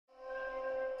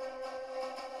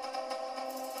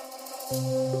Go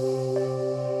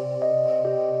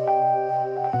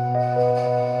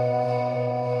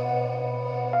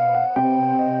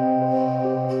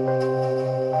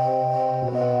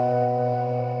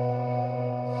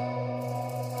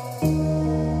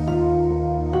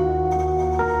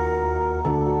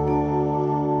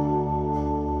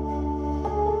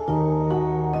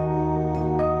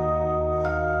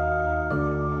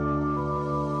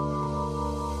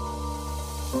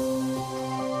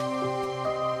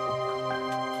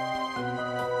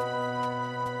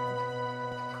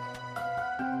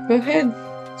ahead,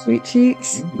 sweet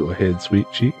cheeks. Go ahead, sweet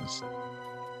cheeks.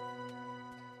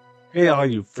 Hey, all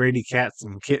you fraidy cats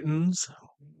and kittens.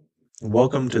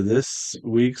 Welcome to this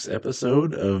week's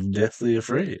episode of Deathly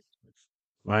Afraid.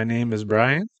 My name is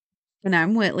Brian. And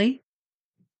I'm Whitley.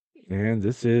 And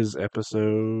this is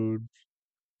episode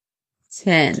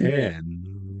 10.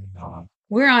 10.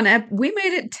 We're on we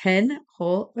made it 10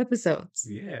 whole episodes.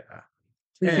 Yeah.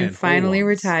 We can finally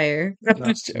retire. Not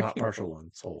partial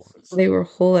ones, whole ones. They were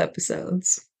whole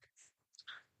episodes.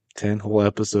 10 whole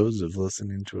episodes of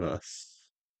listening to us.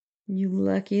 You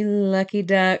lucky, lucky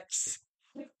ducks.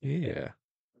 Yeah.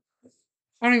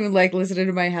 I don't even like listening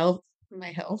to my health.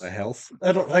 My health?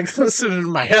 I don't like listening to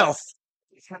my health.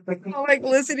 I don't like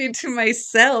listening to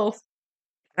myself.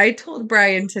 I told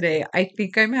Brian today, I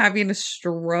think I'm having a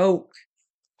stroke.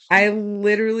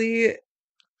 We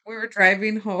were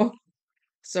driving home.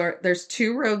 So there's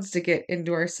 2 roads to get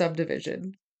into our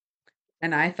subdivision.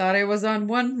 And I thought I was on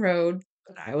one road,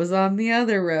 but I was on the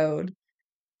other road.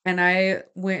 And I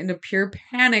went into pure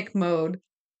panic mode.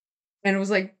 And it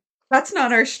was like, that's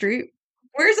not our street.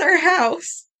 Where's our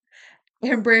house?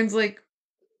 And Brian's like,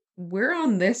 we're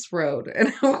on this road.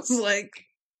 And I was like,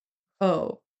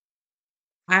 oh.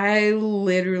 I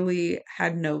literally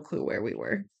had no clue where we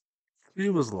were.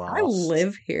 He was lost. I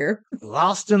live here.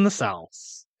 Lost in the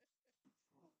sauce.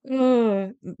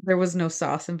 There was no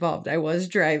sauce involved. I was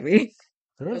driving.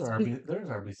 There's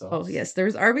Arby's sauce. Oh, yes.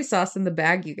 There's Arby's sauce in the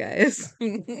bag, you guys.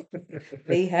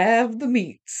 They have the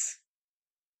meats.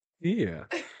 Yeah.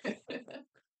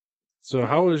 So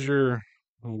how was your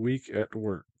week at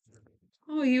work?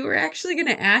 Oh, you were actually going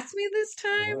to ask me this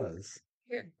time? I was.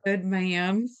 You're good,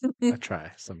 ma'am. I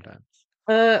try sometimes.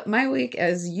 My week,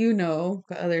 as you know,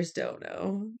 but others don't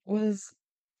know, was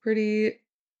pretty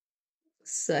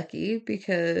sucky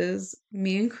because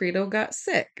me and Credo got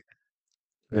sick.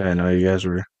 Yeah, I know you guys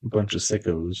were a bunch of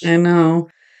sickos. I know.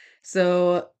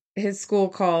 So his school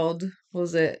called,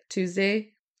 was it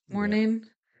Tuesday morning?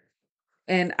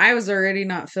 Yeah. And I was already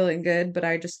not feeling good, but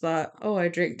I just thought, oh, I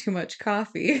drank too much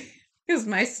coffee because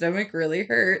my stomach really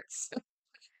hurts.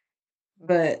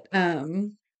 But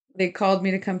they called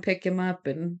me to come pick him up,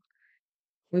 and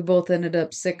we both ended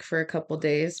up sick for a couple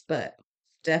days, but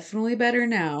definitely better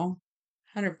now.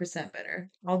 100% better.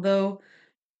 Although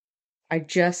I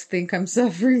just think I'm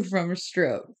suffering from a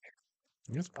stroke.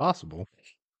 It's possible.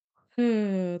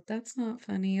 That's not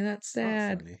funny. That's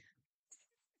sad.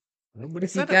 Not funny.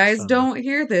 If you guys don't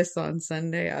hear this on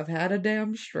Sunday, I've had a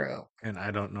damn stroke. And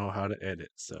I don't know how to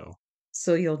edit, so.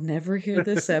 So you'll never hear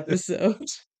this episode.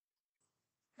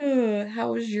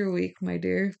 How was your week, my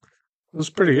dear? It was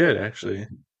pretty good, actually.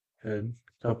 Had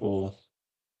a couple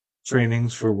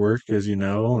trainings for work, as you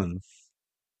know, and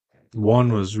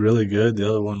one was really good. The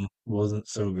other one wasn't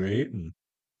so great. And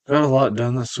got a lot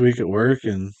done this week at work,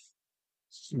 and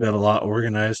got a lot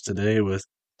organized today with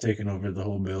taking over the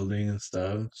whole building and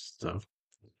stuff. So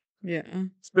yeah,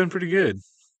 it's been pretty good.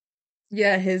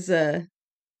 Yeah, his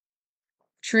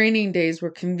training days were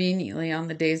conveniently on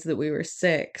the days that we were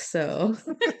sick. So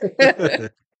they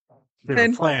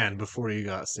were planned before you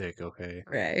got sick, okay?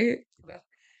 Right.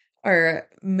 Our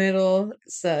middle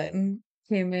son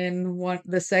came in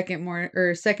the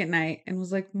second night and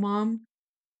was like, Mom,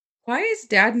 why is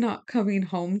Dad not coming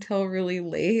home till really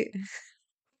late?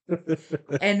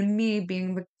 And me,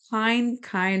 being the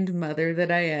kind mother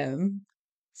that I am,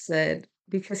 said,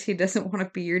 because he doesn't want to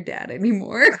be your dad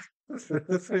anymore.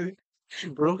 She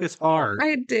broke his heart.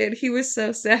 I did. He was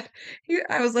so sad.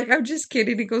 I was like, I'm just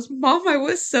kidding. He goes, Mom, I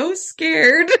was so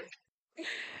scared.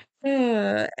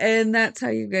 And that's how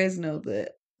you guys know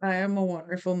that I am a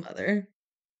wonderful mother.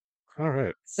 All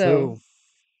right. So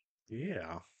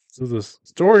yeah. So the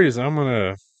stories I'm going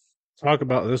to talk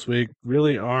about this week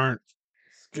really aren't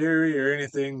scary or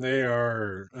anything. They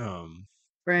are...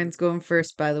 Brian's going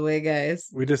first, by the way, guys.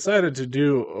 We decided to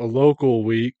do a local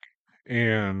week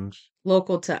and...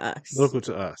 Local to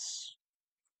us.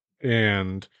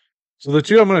 And so the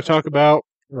two I'm going to talk about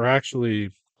are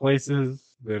actually places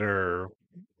that are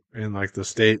in like the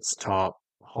state's top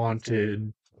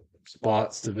haunted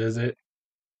spots to visit.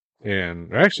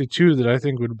 And actually two that I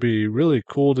think would be really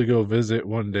cool to go visit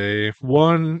one day.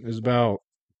 One is about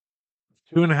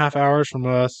 2.5 hours from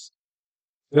us.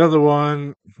 The other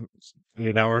one,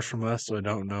 8 hours from us, so I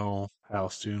don't know how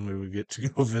soon we would get to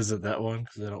go visit that one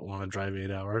because I don't want to drive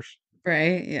 8 hours.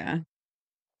 Right? Yeah.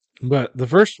 But the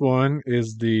first one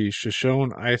is the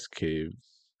Shoshone Ice Caves.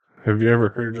 Have you ever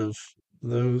heard of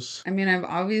those? I mean, I've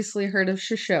obviously heard of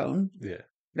Shoshone, Yeah.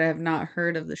 but I have not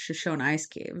heard of the Shoshone Ice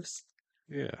Caves.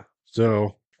 Yeah.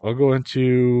 So I'll go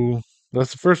into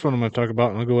that's the first one I'm going to talk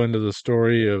about, and I'll go into the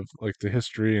story of like the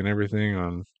history and everything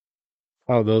on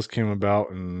how those came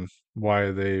about and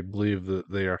why they believe that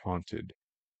they are haunted.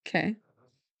 Okay.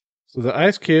 So the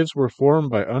ice caves were formed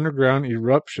by underground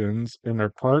eruptions and are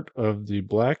part of the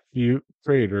Black Butte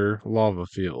crater lava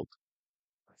field.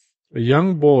 A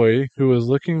young boy who was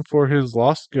looking for his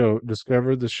lost goat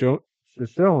discovered the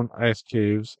Shoshone ice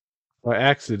caves by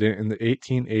accident in the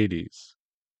 1880s.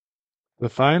 The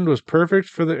find was perfect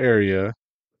for the area.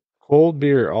 Cold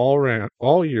beer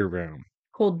all year round.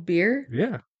 Cold beer?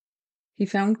 Yeah. He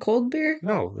found cold beer?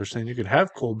 No, they're saying you could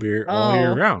have cold beer all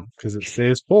year Oh, round because it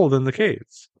stays cold in the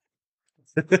caves.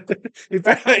 he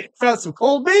found some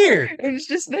cold beer. it was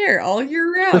just there all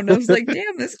year round. I was like,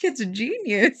 damn, this kid's a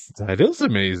genius. That is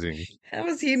amazing. How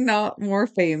is he not more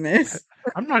famous?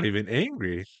 I'm not even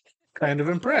angry. Kind of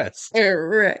impressed.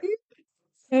 Right.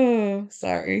 Oh,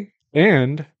 sorry.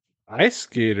 And ice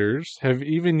skaters have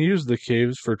even used the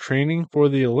caves for training for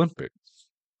the Olympics.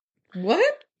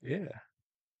 What? Yeah.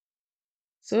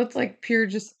 So it's like pure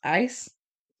just ice?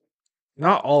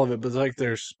 Not all of it, but like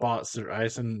there's spots that are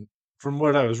ice. And from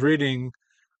what I was reading,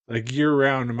 like year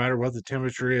round, no matter what the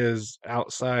temperature is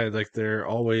outside, like they're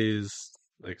always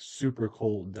like super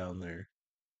cold down there.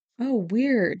 Oh,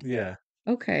 weird. Yeah.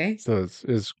 Okay. So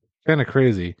it's kind of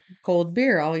crazy. Cold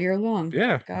beer all year long.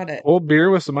 Yeah. Got it. Cold beer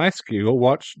with some ice cube. Go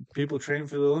watch people train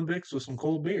for the Olympics with some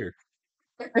cold beer.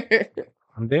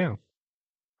 I'm down.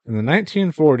 In the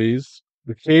 1940s,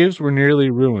 the caves were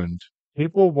nearly ruined.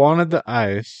 People wanted the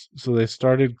ice, so they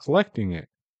started collecting it.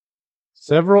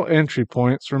 Several entry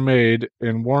points were made,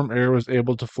 and warm air was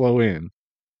able to flow in.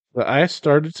 The ice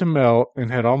started to melt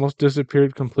and had almost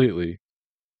disappeared completely.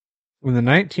 In the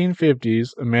 1950s,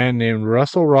 a man named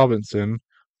Russell Robinson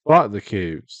bought the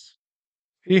caves.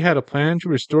 He had a plan to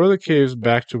restore the caves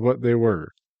back to what they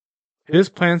were. His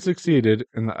plan succeeded,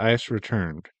 and the ice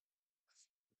returned.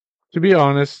 To be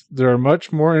honest, there are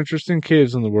much more interesting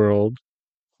caves in the world.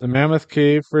 The Mammoth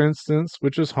Cave, for instance,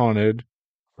 which is haunted.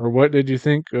 Or what did you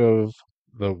think of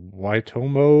the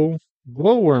Waitomo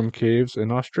glowworm caves in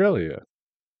Australia?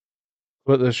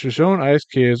 But the Shoshone Ice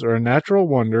Caves are a natural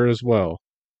wonder as well.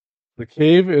 The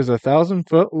cave is 1,000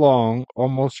 foot long,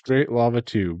 almost straight lava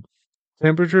tube.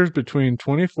 Temperatures between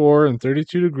 24 and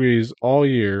 32 degrees all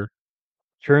year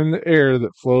turn the air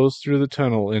that flows through the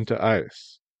tunnel into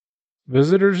ice.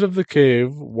 Visitors of the cave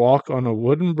walk on a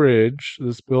wooden bridge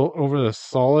that's built over the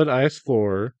solid ice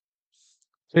floor.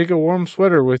 Take a warm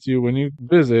sweater with you when you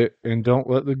visit and don't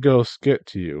let the ghosts get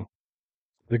to you.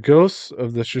 The ghosts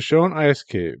of the Shoshone Ice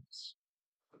Caves.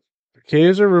 The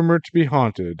caves are rumored to be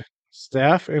haunted.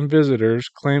 Staff and visitors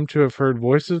claim to have heard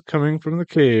voices coming from the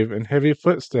cave, and heavy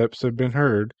footsteps have been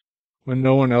heard when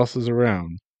no one else is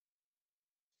around.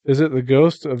 Is it the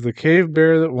ghost of the cave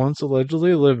bear that once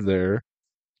allegedly lived there,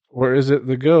 or is it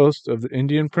the ghost of the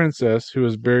Indian princess who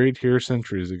was buried here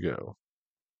centuries ago?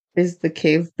 Is the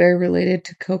cave bear related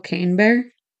to cocaine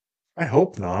bear? I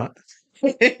hope not.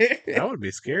 That That would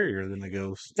be scarier than a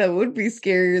ghost. would be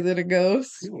scarier than a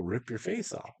ghost. He will rip your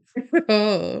face off.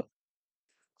 Oh,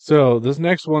 So this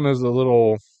next one is a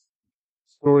little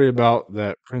story about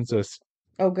that princess.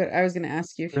 oh, good. I was going to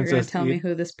ask you if you're going to Princess tell me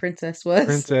who this princess was.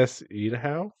 Princess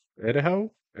Idaho,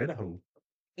 Idaho, Idaho,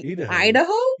 Idaho,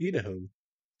 Idaho? Idaho,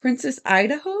 Princess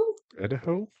Idaho?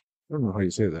 Idaho. I don't know how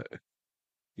you say that.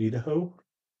 Idaho,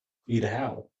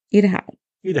 Idaho, Idaho.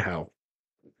 Idaho.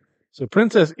 So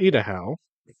Princess Idaho.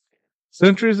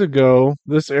 Centuries ago,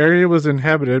 this area was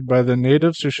inhabited by the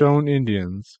native Shoshone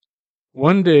Indians.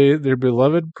 One day, their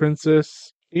beloved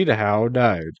Princess Idaho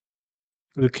died.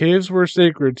 The caves were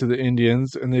sacred to the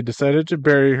Indians, and they decided to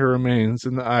bury her remains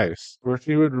in the ice, where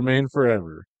she would remain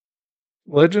forever.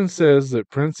 Legend says that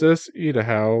Princess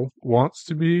Idaho wants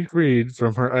to be freed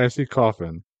from her icy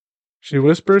coffin. She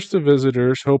whispers to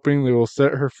visitors, hoping they will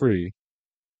set her free.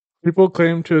 People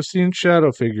claim to have seen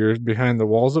shadow figures behind the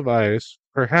walls of ice.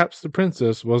 Perhaps the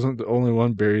princess wasn't the only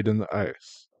one buried in the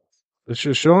ice. The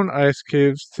Shoshone Ice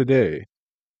Caves today.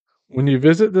 When you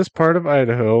visit this part of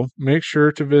Idaho, make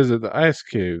sure to visit the ice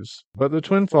caves, but the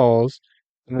Twin Falls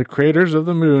and the Craters of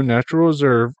the Moon Natural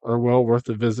Reserve are well worth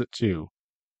a visit too.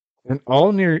 and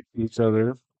all near each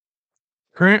other.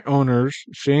 Current owners,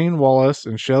 Shane Wallace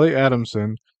and Shelley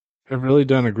Adamson, have really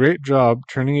done a great job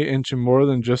turning it into more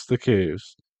than just the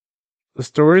caves. The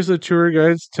stories the tour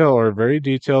guides tell are very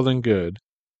detailed and good.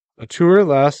 A tour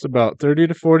lasts about 30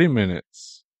 to 40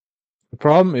 minutes. The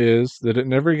problem is that it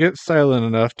never gets silent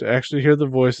enough to actually hear the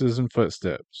voices and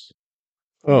footsteps.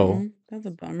 Oh, Oh, that's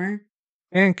a bummer.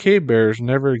 and cave bears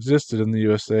never existed in the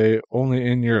USA, only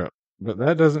in Europe. But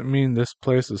that doesn't mean this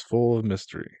place is full of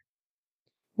mystery.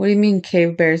 What do you mean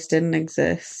cave bears didn't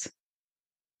exist?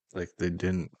 Like they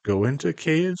didn't go into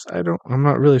caves? I'm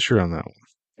not really sure on that one.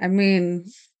 I mean,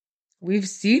 we've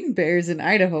seen bears in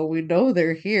Idaho. We know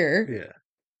they're here. Yeah.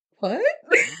 What?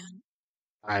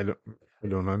 I don't I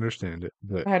don't understand it.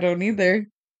 But I don't either.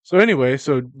 so anyway,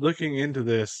 so looking into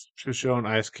this Shoshone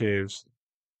ice caves,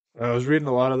 I was reading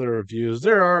a lot of the reviews.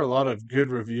 There are a lot of good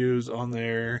reviews on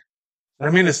there. I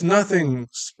mean, it's nothing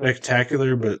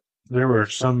spectacular, but there were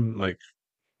some like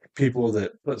people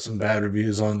that put some bad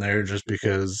reviews on there just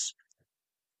because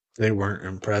they weren't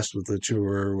impressed with the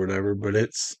tour or whatever. But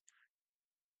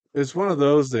it's one of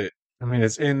those that I mean,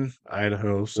 it's in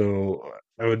Idaho, so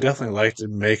I would definitely like to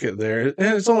make it there.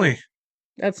 And it's only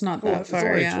That's not cool. that It's far,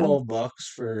 only yeah. $12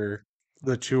 for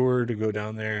the tour to go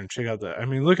down there and check out the. I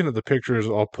mean, looking at the pictures,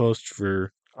 I'll post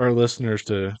for our listeners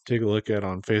to take a look at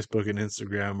on Facebook and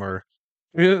Instagram. Or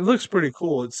I mean, it looks pretty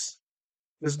cool. It's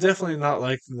definitely not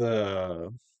like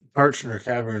the Kartchner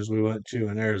Caverns we went to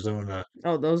in Arizona.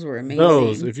 Oh, those were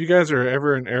Those, amazing. if you guys are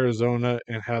ever in Arizona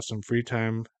and have some free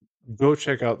time, go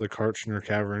check out the Kartchner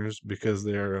Caverns because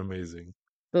they are amazing.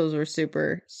 Those were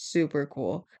super, super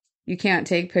cool. You can't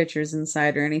take pictures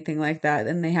inside or anything like that,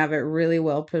 and they have it really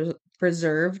well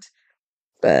preserved.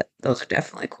 But those are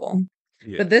definitely cool.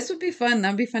 Yeah, But this would be fun.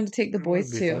 That'd be fun to take the it would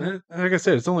boys be fun. to. Like I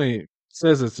said, it's only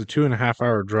says it's a 2.5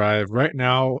 hour drive. Right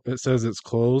now, it says it's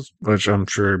closed, which I'm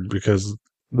sure because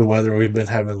the weather we've been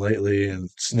having lately and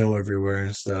snow everywhere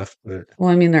and stuff. But Well,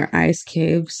 I mean, they're ice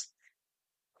caves.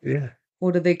 yeah,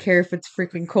 What do they care if it's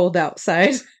freaking cold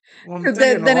outside? well, I'm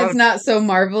thinking Then it's not so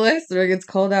marvelous. Like it's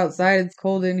cold outside, it's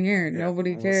cold in here. yeah,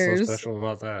 Nobody what's so cares. special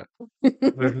about that?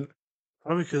 There's,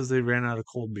 probably because they ran out of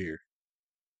cold beer.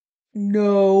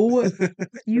 No,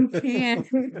 you can't.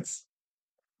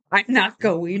 I'm not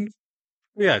going.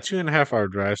 Yeah, 2.5 hour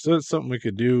drive. So it's something we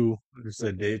could do. Just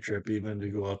a day trip, even to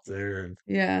go up there. And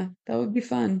Yeah, that would be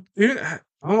fun. yeah,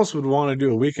 I almost would want to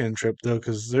do a weekend trip though,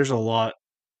 because there's a lot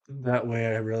that way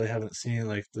I really haven't seen.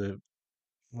 Like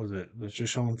was it the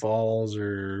Shoshone Falls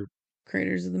or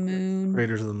Craters of the Moon.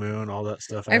 Craters of the Moon, all that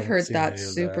stuff. I I've haven't heard seen that's any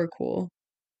of that. super cool.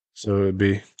 So it'd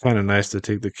be kind of nice to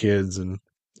take the kids. And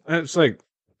it's like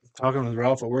talking with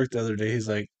Ralph at work the other day. He's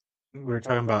like, we were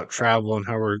talking about travel and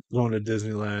how we're going to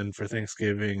Disneyland for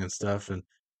Thanksgiving and stuff. And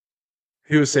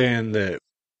he was saying that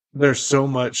there's so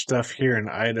much stuff here in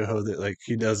Idaho that like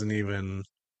he doesn't even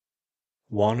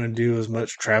want to do as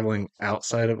much traveling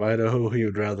outside of Idaho. He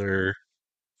would rather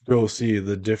go see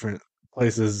the different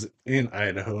places in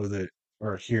Idaho that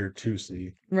are here to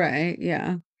see. Right,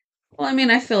 yeah. Well, I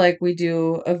mean, I feel like we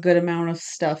do a good amount of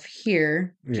stuff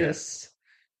here. Yeah. Just,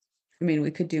 I mean, we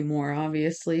could do more,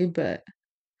 obviously, but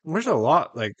There's a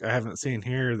lot like I haven't seen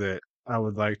here that I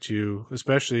would like to,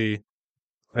 especially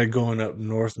like going up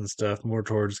north and stuff, more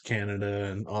towards Canada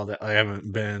and all that. I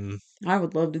haven't been I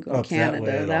would love to go up that way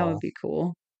Canada. at That would all. be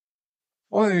cool.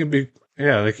 Well, I think it'd be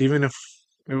yeah, like even if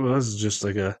it was just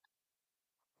like a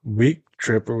week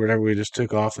trip or whatever, we just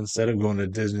took off instead of going to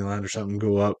Disneyland or something,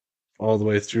 go up all the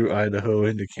way through Idaho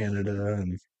into Canada,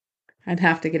 and I'd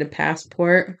have to get a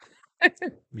passport.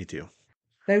 me too.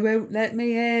 They won't let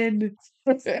me in.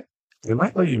 They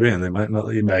might let you in, they might not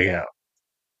let you back out.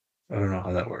 I don't know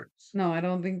how that works. No, I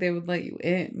don't think they would let you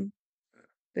in.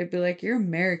 They'd be like, "You're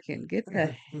American. Get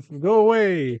Go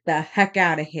away. the heck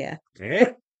out of here." Eh?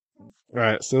 All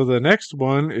right, so the next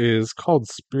one is called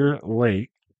Spirit Lake,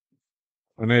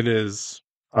 and it is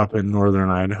up in northern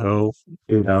Idaho,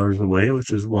 8 hours away,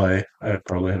 which is why I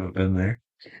probably haven't been there.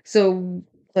 So,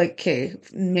 like, okay,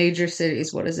 major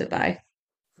cities, what is it by?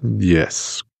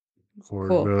 Yes,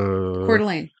 Cool. Coeur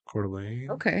d'Alene. Coeur d'Alene,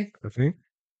 Okay. I think.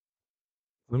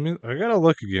 I gotta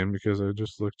look again because I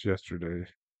just looked yesterday.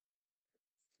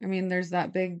 I mean, there's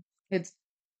that big, it's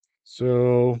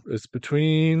So it's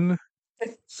between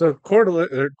Coeur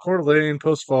d'Alene,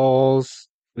 Post Falls.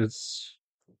 It's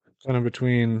kind of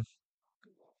between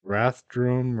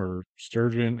Rathdrum or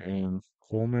Sturgeon and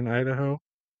Coleman, Idaho.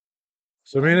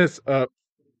 So I mean, it's up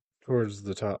towards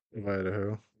the top of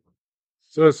Idaho.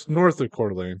 So it's north of Coeur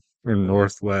d'Alene or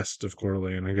northwest of Coeur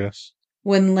d'Alene, I guess.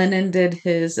 when Lennon did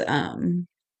his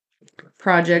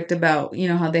project about,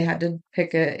 how they had to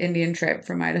pick a Indian tribe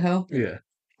from Idaho. Yeah.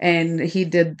 And he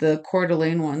did the Coeur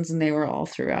d'Alene ones, and they were all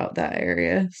throughout that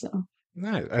area. So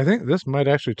Nice. I think this might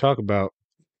actually talk about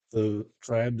the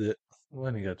tribe that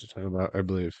Lenny got to talk about, I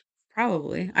believe.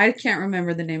 probably. I can't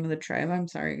remember the name of the tribe. I'm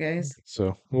sorry, guys.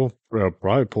 So we'll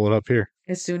probably pull it up here.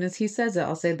 As soon as he says it,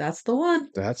 I'll say, that's the one.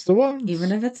 That's the Even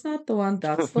ones. if it's not the one,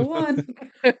 that's the one.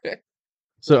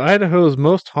 So Idaho's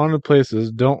most haunted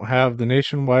places don't have the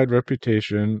nationwide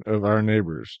reputation of our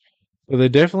neighbors, but they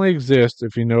definitely exist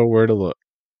if you know where to look.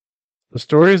 The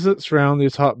stories that surround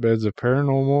these hotbeds of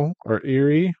paranormal are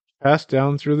eerie, passed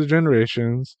down through the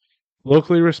generations,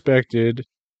 locally respected,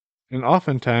 and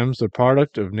oftentimes the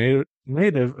product of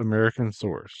Native American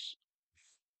source.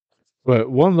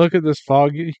 But one look at this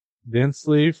foggy,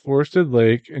 densely forested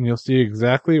lake, and you'll see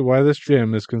exactly why this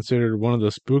gem is considered one of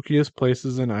the spookiest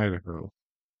places in Idaho.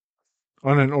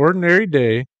 On an ordinary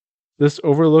day, this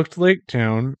overlooked lake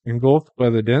town, engulfed by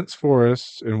the dense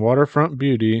forests and waterfront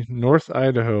beauty North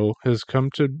Idaho has come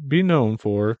to be known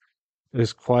for,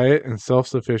 is quiet and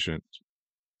self-sufficient.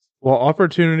 While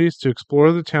opportunities to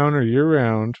explore the town are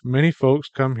year-round, many folks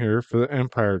come here for the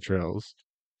Empire Trails,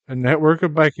 a network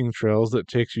of biking trails that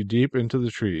takes you deep into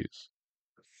the trees.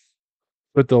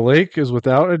 But the lake is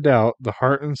without a doubt the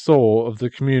heart and soul of the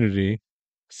community.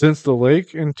 Since the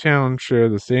lake and town share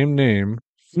the same name,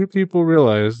 few people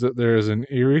realize that there is an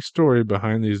eerie story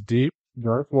behind these deep,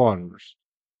 dark waters,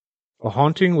 a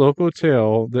haunting local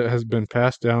tale that has been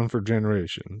passed down for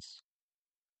generations.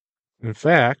 In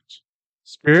fact,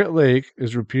 Spirit Lake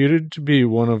is reputed to be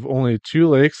one of only 2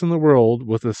 lakes in the world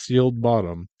with a sealed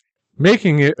bottom,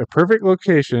 making it a perfect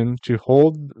location to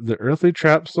hold the earthly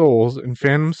trapped souls and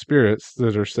phantom spirits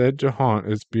that are said to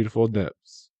haunt its beautiful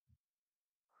depths.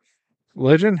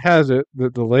 Legend has it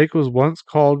that the lake was once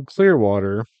called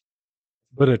Clearwater,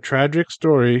 but a tragic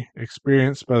story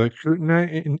experienced by the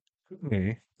Kootenai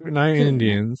Kootenai.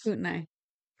 Indians Kootenai.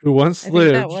 who once I think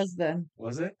that lived. was the.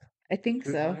 Was it? I think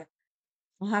so. Kootenai?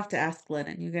 I'll have to ask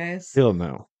Lennon, you guys. He'll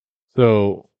know.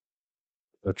 So,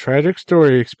 a tragic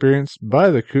story experienced by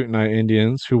the Kootenai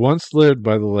Indians who once lived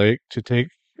by the lake to take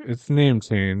its name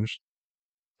change,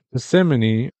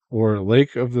 Gethsemane, or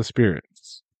Lake of the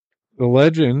Spirits. The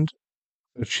legend,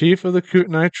 a chief of the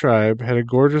Kootenai tribe had a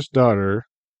gorgeous daughter,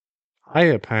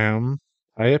 Iapam,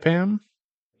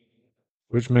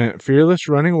 which meant fearless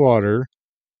running water,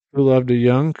 who loved a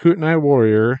young Kootenai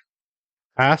warrior,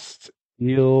 Ast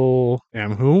Il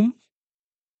Amhum,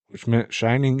 which meant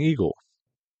shining eagle.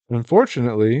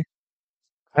 Unfortunately,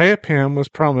 Iapam was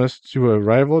promised to a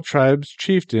rival tribe's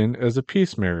chieftain as a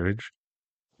peace marriage,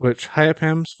 which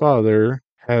Iapam's father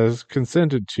has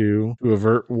consented to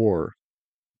avert war.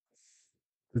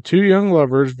 The 2 young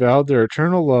lovers vowed their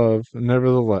eternal love,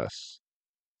 nevertheless.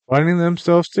 Finding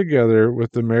themselves together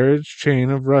with the marriage chain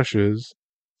of rushes,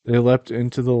 they leapt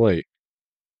into the lake.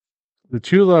 The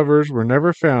 2 lovers were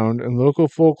never found, and local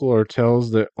folklore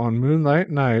tells that on moonlight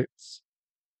nights,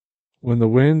 when the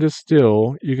wind is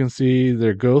still, you can see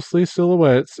their ghostly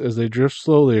silhouettes as they drift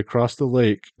slowly across the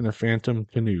lake in a phantom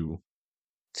canoe.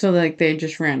 So, like, they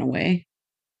just ran away.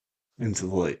 Into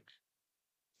the lake.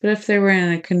 But if they were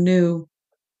in a canoe,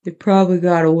 they probably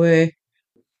got away.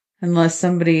 Unless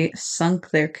somebody sunk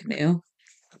their canoe.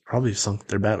 Probably sunk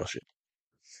their battleship.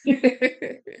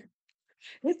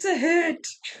 It's a hit.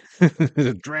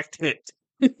 Direct hit.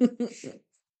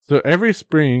 So every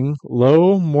spring,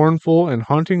 low, mournful, and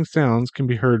haunting sounds can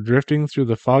be heard drifting through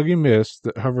the foggy mist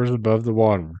that hovers above the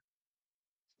water.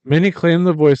 Many claim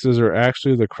the voices are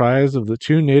actually the cries of the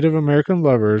 2 Native American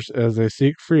lovers as they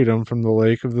seek freedom from the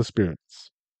Lake of the Spirits.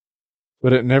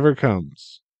 But it never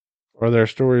comes. Are their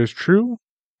stories true?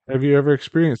 Have you ever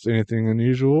experienced anything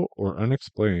unusual or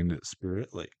unexplained at Spirit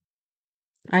Lake?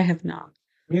 I have not.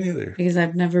 Me neither. Because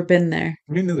I've never been there.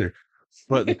 Me neither.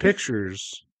 But the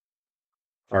pictures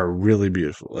are really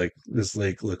beautiful. Like, this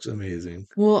lake looks amazing.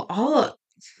 Well,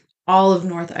 all of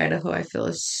North Idaho, I feel,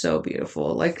 is so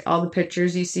beautiful. Like all the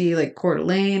pictures you see, like Coeur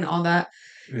d'Alene, all that.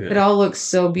 It Yeah. all looks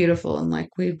so beautiful, and like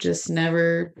we've just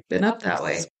never been up that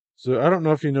way. So I don't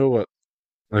know if you know what,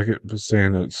 like it was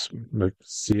saying, it's like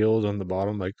sealed on the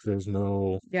bottom. Like there's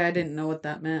no. Yeah, I didn't know what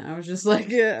that meant. I was just like,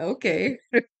 yeah, okay.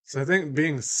 So I think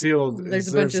being sealed There's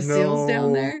is a bunch there's of seals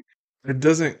down no. there. It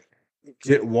doesn't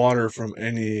get water from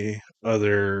any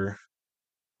other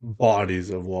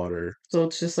bodies of water. So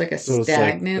it's just like a So it's like a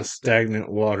stagnant.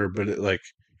 stagnant water, but it like.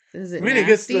 Is I it mean,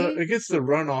 nasty? it gets the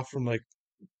runoff from like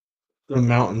the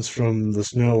mountains from the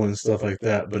snow and stuff like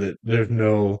that, but there's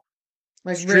no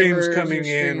Like streams rivers or coming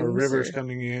in or streams rivers or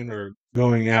coming in or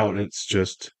going out. It's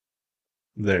just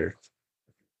there.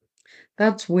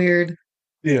 that's weird.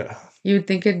 Yeah. You'd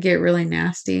think it'd get really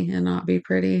nasty and not be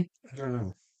pretty, I don't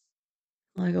know.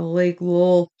 like a lake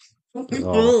lol.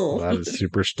 Oh, that is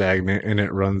super stagnant and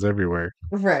it runs everywhere.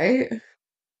 Right?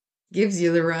 Gives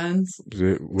you the runs.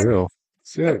 It will.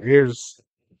 So yeah, here's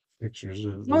pictures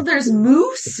of Oh, the. there's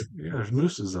moose. Yeah, there's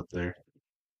mooses up there.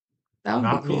 That would be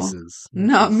Not cool. Mises.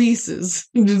 Not Mooses.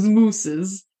 Mises, just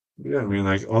mooses. Yeah, I mean,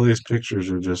 like all these pictures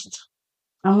are just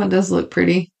Oh, it does look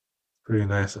pretty. pretty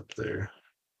nice up there.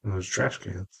 And there's trash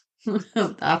cans.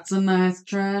 That's a nice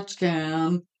trash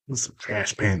can. And some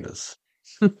trash pandas.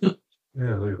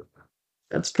 Yeah,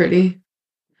 That's pretty.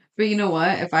 But you know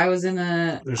what? If I was in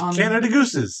a there's on Canada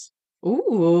gooses.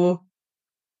 ooh,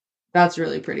 that's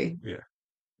really pretty. Yeah.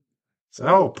 So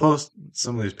I'll post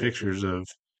some of these pictures of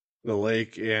the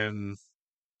lake and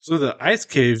so the ice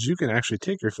caves. You can actually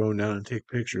take your phone down and take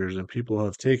pictures, and people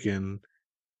have taken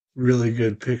really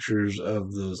good pictures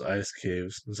of those ice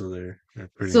caves. And so they're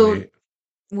pretty So neat.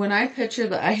 when I picture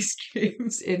the ice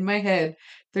caves in my head,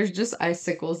 there's just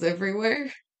icicles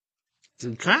everywhere.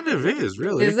 It kind of is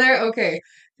really. Is there? Okay.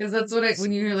 Because that's what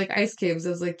when you hear like ice caves, I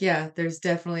was like, yeah, there's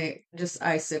definitely just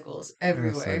icicles Yeah, it's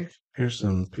like everywhere. here's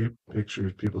some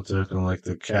pictures people took on like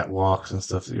the catwalks and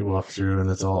stuff that you walk through, and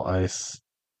it's all ice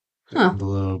down Huh.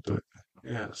 below. But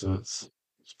yeah, so it's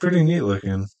pretty neat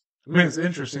looking. I mean, it's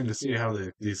interesting to see how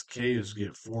these caves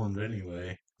get formed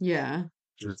anyway. Yeah.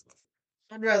 Just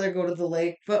I'd rather go to the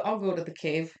lake, but I'll go to the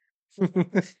cave.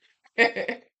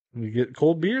 you get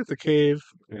cold beer at the cave,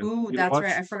 and Ooh, you that's right.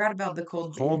 watch I forgot about the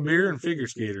cold beer. cold beer and figure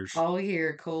skaters. All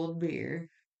year, cold beer.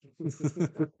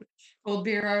 Cold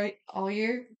beer all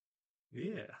year?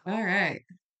 Yeah, All right.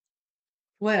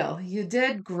 Well, you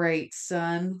did great,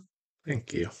 son.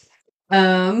 thank you.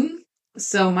 Um,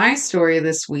 so my story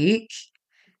this week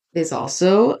is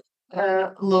also a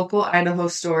local Idaho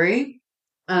story.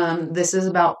 This is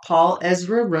about Paul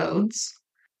Ezra Rhodes.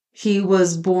 He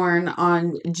was born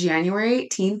on January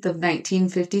 18th of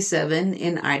 1957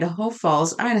 in Idaho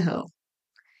Falls, Idaho.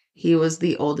 He was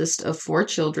the oldest of four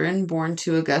children born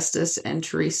to Augustus and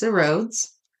Teresa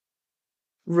Rhodes.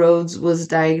 Rhodes was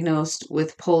diagnosed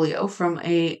with polio from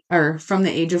the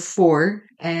age of 4,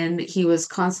 and he was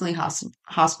constantly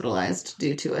hospitalized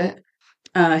due to it.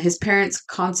 His parents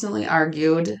constantly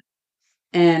argued,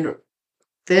 and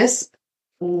this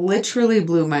literally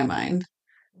blew my mind.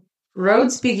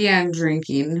 Rhodes began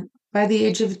drinking by the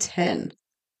age of 10.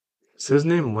 Is his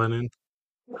name Lennon?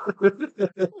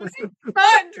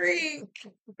 Not drink.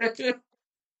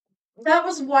 That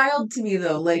was wild to me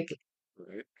though. Like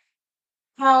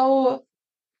how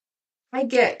I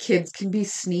get kids can be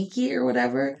sneaky or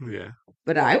whatever, Yeah.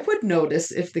 but I would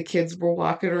notice if the kids were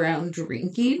walking around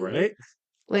drinking. Right?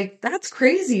 Like that's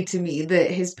crazy to me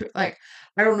that like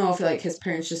I don't know if like his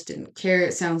parents just didn't care.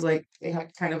 It sounds like they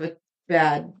had kind of a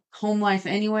bad home life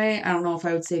anyway. I don't know if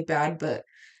I would say bad, but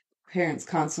parents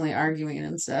constantly arguing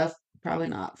and stuff, probably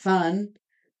not fun.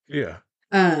 Yeah.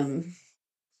 Um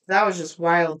that was just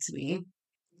wild to me.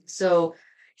 So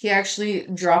he actually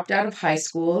dropped out of high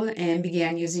school and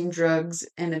began using drugs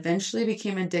and eventually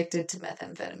became addicted to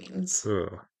methamphetamines,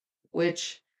 Ugh.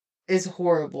 which is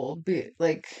horrible.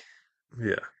 Like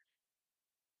Yeah.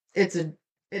 it's a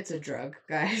it's a drug,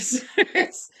 guys.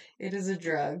 It is a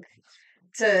drug.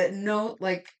 To know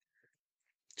like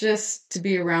just to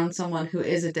be around someone who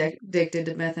is addicted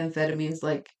to methamphetamines,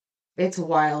 like it's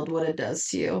wild what it does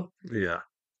to you. Yeah.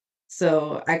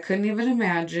 So I couldn't even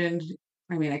imagine.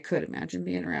 I mean, I could imagine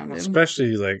being around him.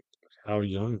 Especially like how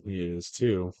young he is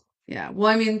too. Yeah. Well,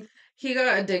 I mean, he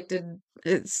got addicted.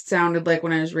 It sounded like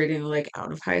when I was reading, like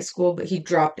out of high school, but he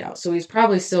dropped out. So he's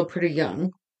probably still pretty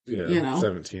young, Yeah. you know?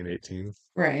 17, 18.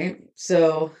 Right.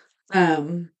 So,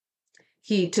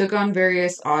 he took on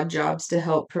various odd jobs to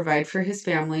help provide for his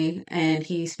family, and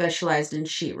he specialized in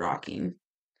sheetrocking.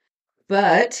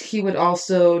 But he would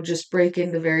also just break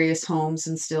into various homes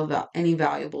and steal any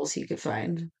valuables he could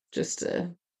find just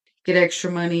to get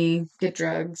extra money, get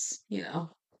drugs,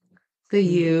 the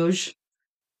huge.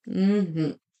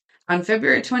 On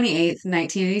February 28th,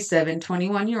 1987,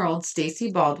 21-year-old Stacy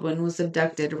Baldwin was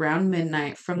abducted around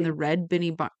midnight from the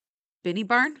Binny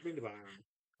Barn?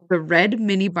 The Red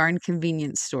Mini Barn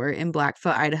convenience store in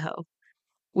Blackfoot, Idaho,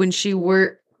 where she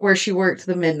worked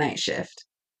the midnight shift.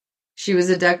 She was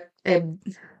a duck.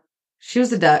 She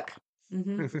was a duck.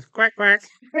 hmm Quack quack.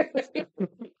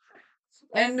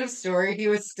 End of story. He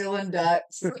was still in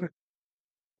ducks.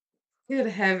 Good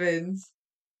heavens.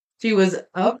 She was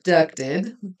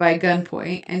abducted by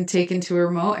gunpoint and taken to a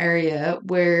remote area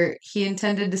where he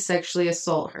intended to sexually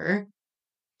assault her.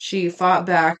 She fought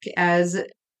back as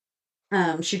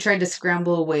she tried to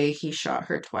scramble away. He shot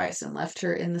her twice and left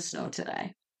her in the snow to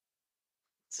die.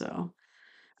 So,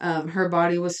 her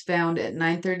body was found at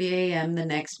 9:30 a.m. the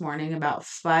next morning, about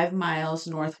 5 miles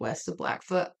northwest of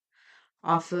Blackfoot,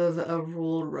 off of a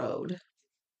rural road.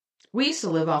 We used to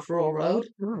live off rural road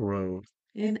Railroad.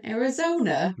 in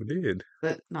Arizona, We did.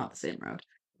 but not the same road.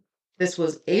 This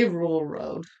was a rural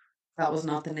road. That was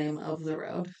not the name of the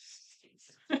road.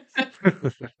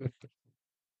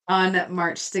 On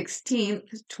March 16th,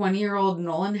 20-year-old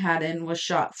Nolan Haddon was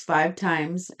shot 5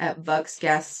 times at Buck's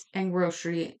Gas and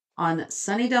Grocery on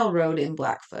Sunnydale Road in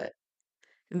Blackfoot.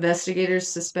 Investigators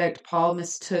suspect Paul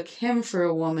mistook him for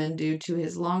a woman due to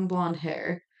his long blonde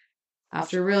hair.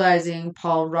 After realizing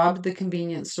Paul robbed the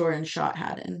convenience store and shot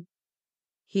Haddon.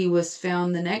 He was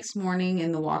found the next morning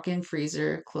in the walk-in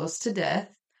freezer, close to death.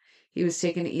 He was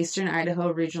taken to Eastern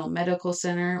Idaho Regional Medical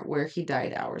Center, where he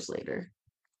died hours later.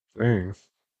 Dang.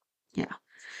 Yeah.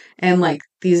 And like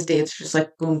these dates are just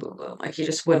like boom, boom, boom. Like he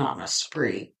just went on a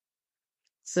spree.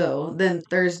 So then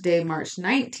Thursday, March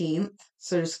 19th,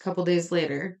 so just a couple days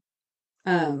later,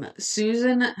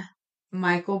 Susan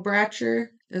Michael Bratcher,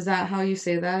 is that how you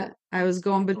say that? I was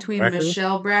going between Bracker?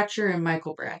 Michelle Bratcher and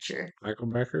Michael Bratcher. Michael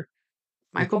Becker?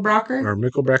 Michael Brocker? Or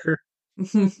Michael Becker?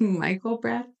 Michael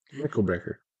Brat? Michael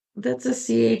Becker. That's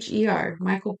aCher.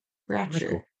 Michael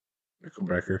Bratcher. Michael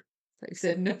Becker. I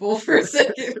said nipple for a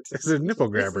second. It's a nipple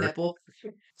It's grabber. nipple.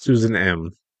 Susan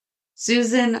M.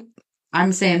 Susan,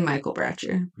 I'm saying Michael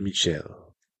Bratcher.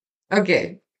 Michelle.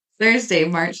 Okay. Thursday,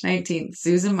 March 19th,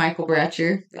 Susan Michael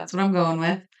Bratcher. That's what I'm going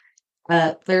with.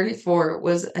 34,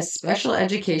 was a special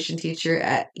education teacher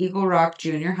at Eagle Rock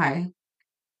Junior High.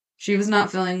 She was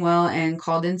not feeling well and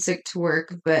called in sick to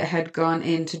work, but had gone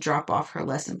in to drop off her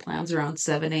lesson plans around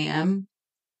 7 a.m.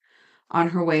 On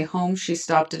her way home, she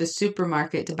stopped at a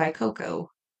supermarket to buy cocoa.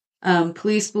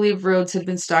 Police believe Rhodes had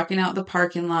been stalking out the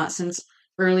parking lot since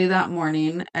early that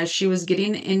morning. As she was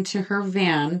getting into her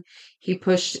van, he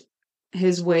pushed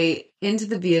his way into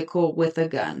the vehicle with a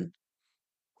gun.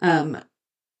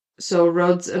 So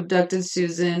Rhodes abducted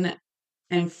Susan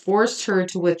and forced her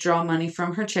to withdraw money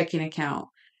from her checking account.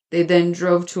 They then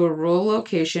drove to a rural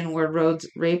location where Rhodes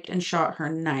raped and shot her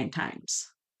 9 times.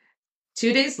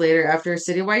 2 days later, after a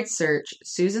citywide search,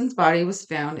 Susan's body was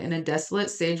found in a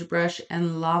desolate sagebrush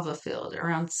and lava field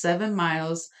around 7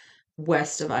 miles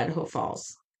west of Idaho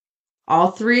Falls.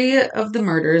 All three of the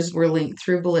murders were linked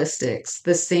through ballistics.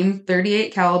 The same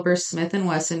 .38 caliber Smith &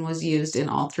 Wesson was used in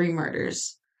all three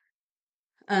murders.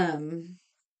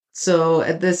 So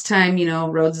at this time,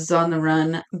 Rhodes is on the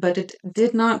run, but it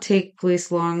did not take police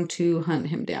long to hunt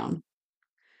him down.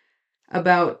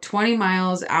 About 20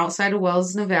 miles outside of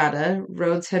Wells, Nevada,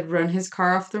 Rhodes had run his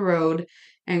car off the road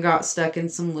and got stuck in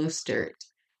some loose dirt.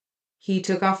 He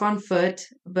took off on foot,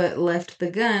 but left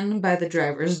the gun by the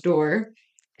driver's door,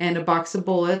 and a box of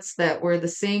bullets that were the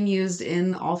same used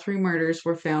in all three murders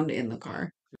were found in the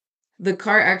car. The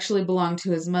car actually belonged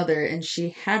to his mother, and she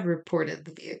had reported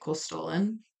the vehicle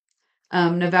stolen.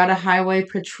 Nevada Highway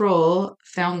Patrol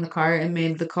found the car and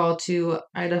made the call to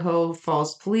Idaho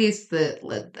Falls Police that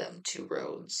led them to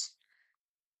Rhodes.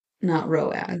 Not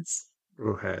Roads.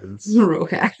 Roheads.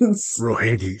 Roads.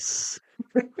 Rohedis.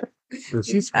 Is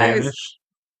he Guys, Spanish?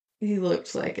 he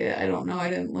looked like it. I don't know. I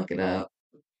didn't look it up.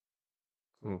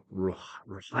 Oh,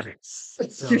 Rohedis.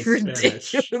 It's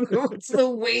ridiculous. It's the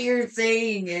way you're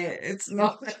saying it. It's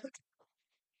not.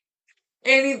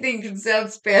 Anything can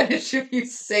sound Spanish if you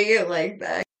say it like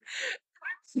that.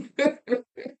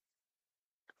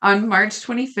 On March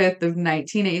 25th of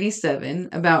 1987,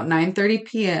 about 9:30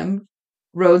 p.m.,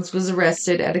 Rhodes was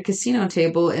arrested at a casino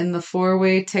table in the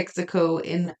four-way Texaco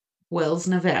in Wells,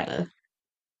 Nevada.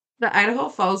 The Idaho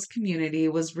Falls community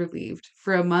was relieved.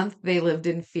 For a month, they lived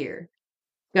in fear.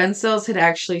 Gun sales had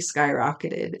actually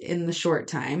skyrocketed in the short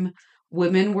time.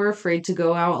 Women were afraid to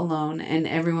go out alone, and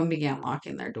everyone began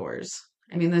locking their doors.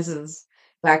 I mean, this is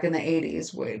back in the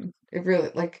 80s when it really,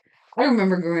 I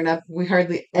remember growing up, we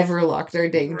hardly ever locked our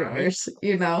dang doors,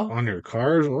 On your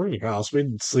cars or your house.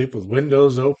 We'd sleep with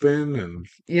windows open and...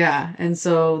 Yeah, and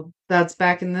so that's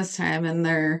back in this time, and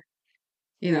they're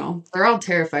all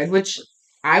terrified, which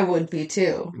I would be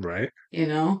too. Right.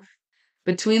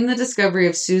 Between the discovery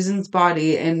of Susan's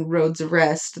body and Rhodes'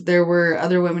 arrest, there were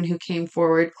other women who came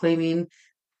forward claiming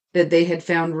that they had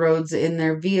found Rhodes in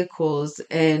their vehicles,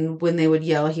 and when they would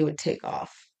yell, he would take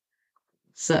off.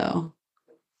 So,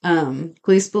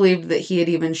 police believed that he had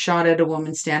even shot at a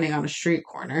woman standing on a street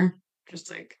corner.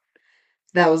 Just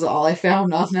that was all I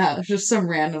found on that. It was just some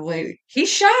random lady. He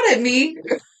shot at me!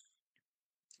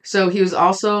 So he was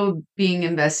also being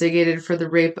investigated for the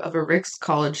rape of a Ricks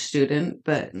College student,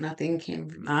 but nothing came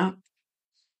from that.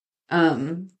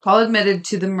 Paul admitted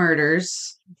to the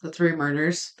murders, the 3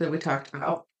 murders that we talked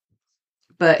about,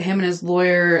 but him and his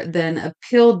lawyer then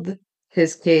appealed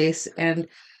his case and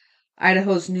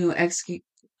Idaho's new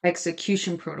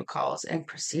execution protocols and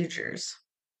procedures.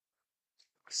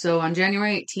 So on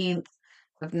January 18th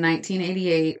of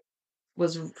 1988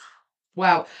 was,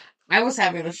 wow, I was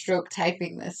having a stroke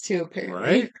typing this too, apparently.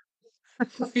 Right?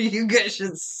 You guys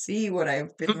should see what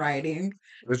I've been writing.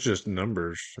 It's just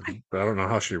numbers. I don't know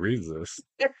how she reads this.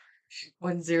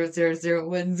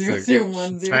 1000100010. It's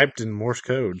like typed in Morse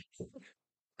code.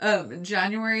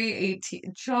 January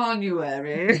 18th.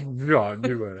 January.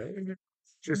 January.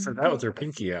 She said that with her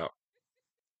pinky out.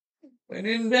 When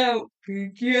in doubt,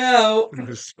 pinky out.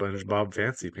 SpongeBob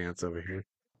Fancy Pants over here.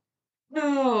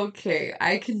 Okay,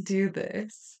 I can do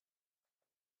this.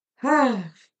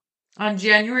 On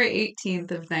January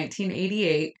 18th of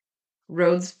 1988,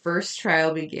 Rhodes' first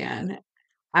trial began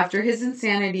after his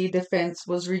insanity defense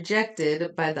was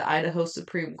rejected by the Idaho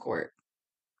Supreme Court.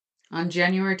 On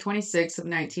January 26th of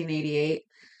 1988,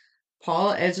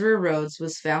 Paul Ezra Rhodes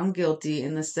was found guilty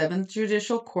in the 7th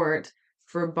Judicial Court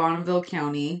for Bonneville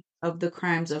County of the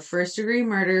crimes of first-degree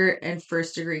murder and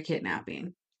first-degree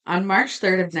kidnapping. On March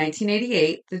 3rd of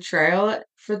 1988, the trial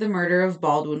for the murder of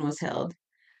Baldwin was held.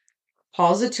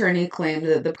 Paul's attorney claimed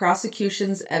that the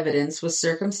prosecution's evidence was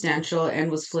circumstantial and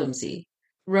was flimsy.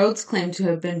 Rhodes claimed to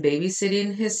have been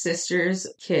babysitting his sister's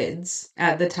kids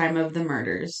at the time of the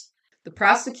murders. The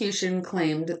prosecution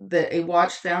claimed that a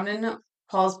watch found in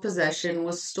Paul's possession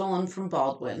was stolen from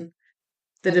Baldwin.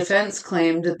 The defense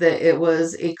claimed that it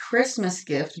was a Christmas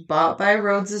gift bought by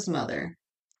Rhodes's mother.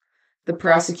 The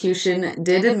prosecution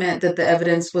did admit that the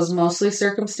evidence was mostly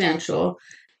circumstantial.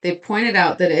 They pointed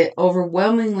out that it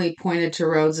overwhelmingly pointed to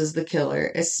Rhodes as the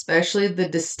killer, especially the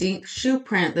distinct shoe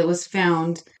print that was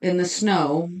found in the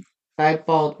snow by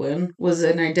Baldwin was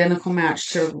an identical match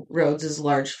to Rhodes's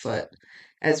large foot,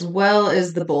 as well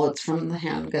as the bullets from the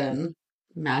handgun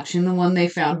matching the one they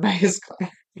found by his car.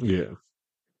 Yeah.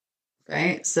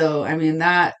 Right? So, I mean,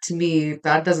 that, to me,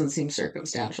 that doesn't seem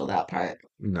circumstantial, that part.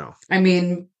 No. I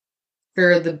mean,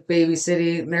 for the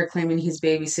babysitting, they're claiming he's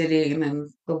babysitting, and then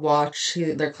the watch,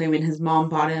 they're claiming his mom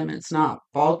bought him, and it's not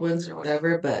Baldwin's or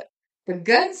whatever, but the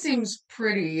gun seems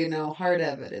pretty, hard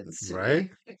evidence to Right?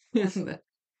 me.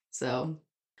 So,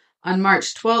 on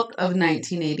March 12th of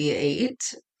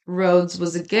 1988, Rhodes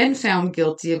was again found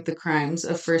guilty of the crimes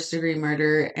of first-degree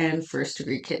murder and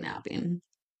first-degree kidnapping.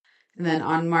 And then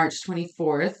on March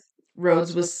 24th,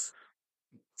 Rhodes was,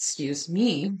 excuse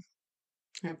me,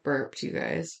 I burped, you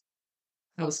guys.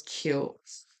 That was cute.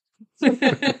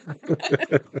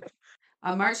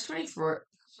 On March 24th,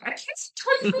 I can't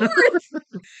say 24th.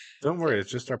 Don't worry,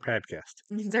 it's just our podcast.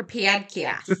 It's our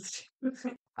podcast.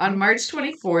 On March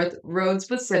 24th, Rhodes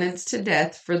was sentenced to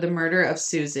death for the murder of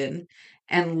Susan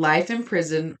and life in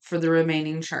prison for the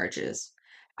remaining charges.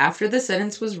 After the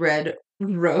sentence was read,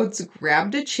 Rhodes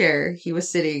grabbed a chair he was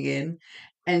sitting in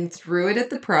and threw it at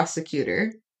the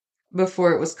prosecutor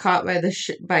before it was caught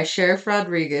by Sheriff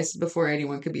Rodriguez before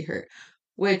anyone could be hurt,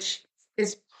 which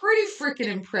is pretty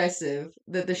freaking impressive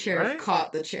that the sheriff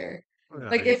caught the chair.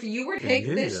 Like, if you were to take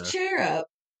this chair up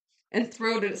and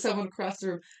throw it at someone across the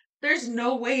room, there's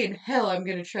no way in hell I'm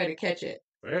going to try to catch it.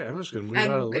 Right, I'm just going to move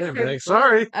out of the way and be like,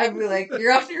 sorry. I'd be like,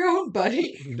 you're on your own,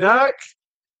 buddy. Duck.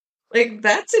 Like,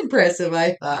 that's impressive,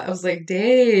 I thought. I was like,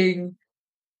 dang.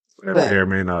 I may or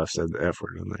may not have said the F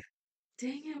word in there.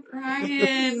 Dang it,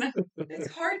 Brian.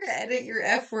 It's hard to edit your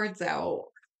F words out.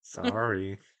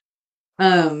 Sorry.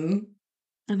 And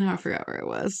now I forgot where I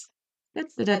was.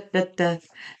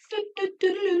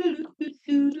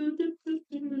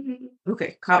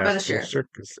 Okay, caught by the sheriff.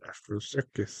 Afro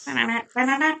circus.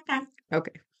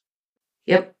 Okay.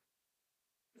 Yep.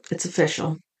 It's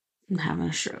official. I'm having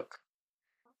a stroke.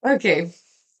 Okay.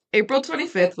 April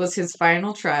 25th was his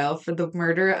final trial for the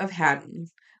murder of Haddon.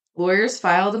 Lawyers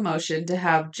filed a motion to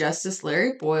have Justice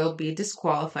Larry Boyle be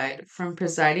disqualified from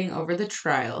presiding over the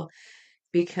trial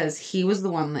because he was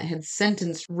the one that had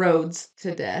sentenced Rhodes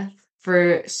to death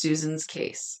for Susan's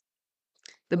case.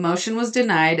 The motion was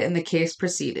denied and the case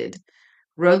proceeded.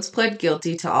 Rhodes pled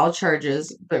guilty to all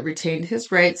charges but retained his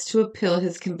rights to appeal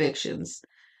his convictions.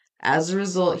 As a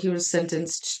result, he was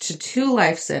sentenced to 2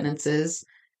 life sentences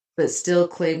but still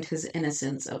claimed his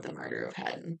innocence of the murder of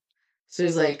Haddon. So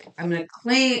he's like, I'm going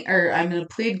to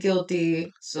plead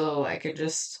guilty so I can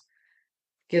just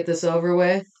get this over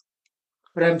with.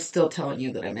 But I'm still telling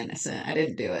you that I'm innocent. I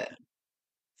didn't do it.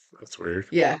 That's weird.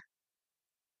 Yeah.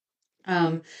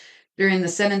 During the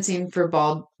sentencing for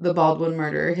the Baldwin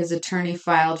murder, his attorney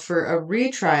filed for a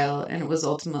retrial and it was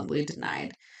ultimately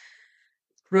denied.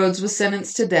 Rhodes was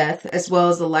sentenced to death, as well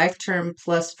as a life term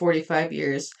plus 45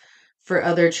 years for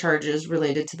other charges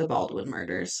related to the Baldwin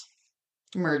murders.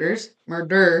 Murder.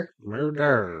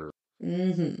 Murder.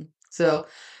 So,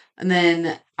 and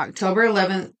then October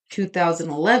 11th,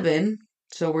 2011.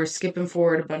 So we're skipping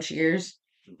forward a bunch of years.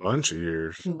 Bunch of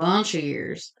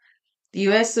years. The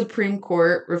U.S. Supreme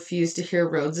Court refused to hear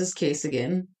Rhodes's case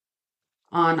again.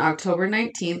 On October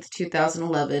 19th,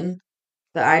 2011,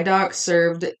 the IDOC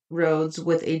served Rhodes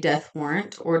with a death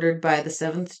warrant ordered by the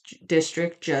 7th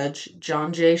District Judge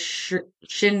John J.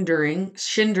 Schinderling.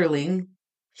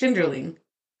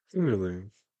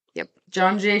 Yep,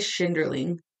 John J.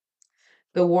 Schinderling.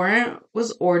 The warrant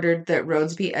was ordered that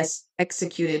Rhodes be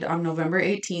executed on November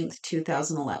 18th,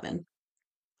 2011.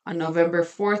 On November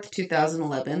 4th,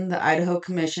 2011, the Idaho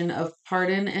Commission of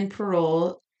Pardon and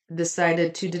Parole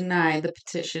decided to deny the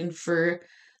petition for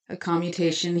a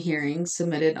commutation hearing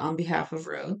submitted on behalf of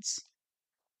Rhodes.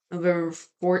 November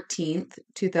 14th,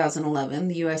 2011,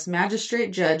 the U.S.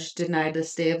 Magistrate Judge denied a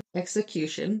stay of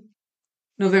execution.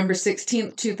 November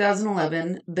 16th,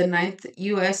 2011, the Ninth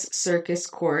U.S. Circuit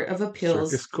Court of Appeals.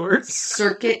 Circus court?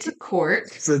 Circuit Court.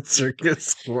 It's a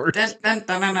circus court. Dun, dun,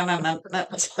 dun, dun, dun, dun,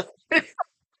 dun.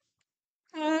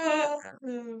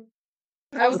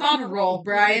 I was on a roll,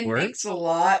 Brian. What? Thanks a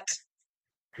lot.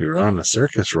 You're on a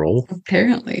circus roll.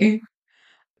 Apparently.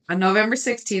 On November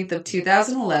 16th of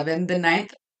 2011, the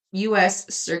Ninth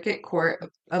U.S. Circuit Court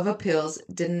of Appeals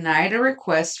denied a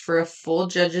request for a full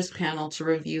judges panel to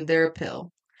review their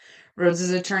appeal. Rhodes'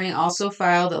 attorney also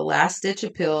filed a last-ditch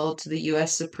appeal to the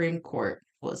U.S. Supreme Court.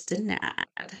 Was denied.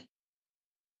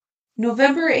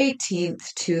 November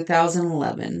 18th,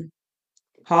 2011.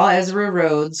 Paul Ezra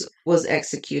Rhodes was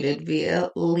executed via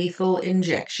lethal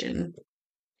injection.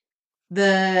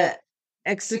 The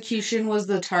execution was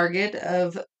the target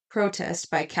of protest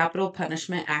by capital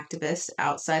punishment activists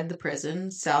outside the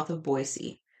prison south of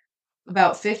Boise.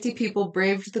 About 50 people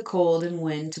braved the cold and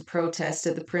wind to protest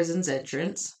at the prison's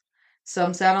entrance.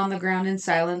 Some sat on the ground in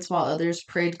silence while others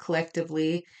prayed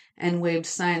collectively and waved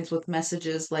signs with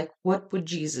messages like, "What would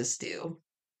Jesus do?"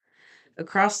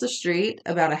 Across the street,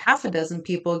 about a half a dozen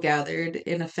people gathered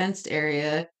in a fenced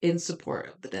area in support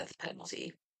of the death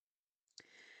penalty.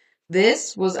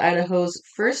 This was Idaho's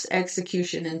first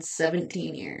execution in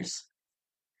 17 years.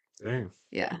 Dang.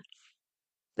 Yeah.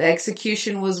 The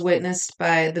execution was witnessed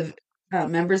by the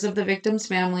members of the victims'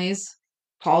 families,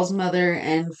 Paul's mother,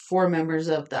 and 4 members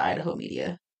of the Idaho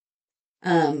media.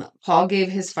 Paul gave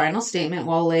his final statement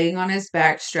while laying on his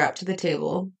back strapped to the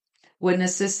table.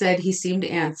 Witnesses said he seemed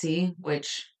antsy,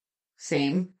 which,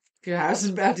 same. If I was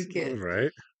about to get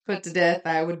put to death,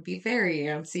 I would be very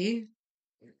antsy.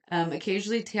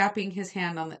 Occasionally tapping his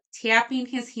hand on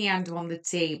the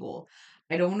table.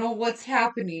 I don't know what's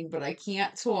happening, but I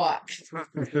can't talk.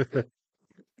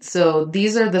 So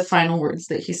these are the final words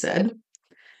that he said.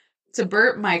 To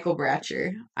Burt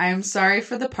Michaelbracher, I am sorry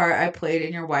for the part I played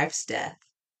in your wife's death.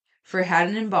 For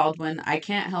Haddon and Baldwin, I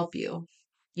can't help you.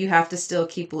 You have to still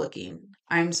keep looking.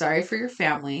 I am sorry for your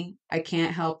family. I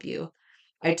can't help you.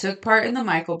 I took part in the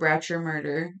Michaelbracher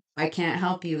murder. I can't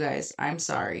help you guys. I'm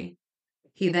sorry.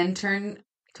 He then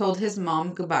told his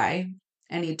mom goodbye,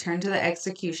 and he turned to the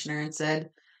executioner and said,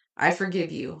 I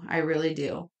forgive you. I really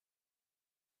do.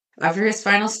 After his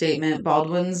final statement,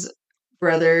 Baldwin's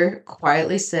brother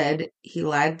quietly said he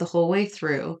lied the whole way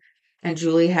through, and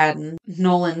Julie Haddon,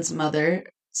 Nolan's mother,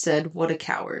 said, what a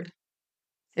coward.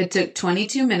 It took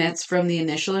 22 minutes from the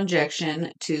initial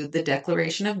injection to the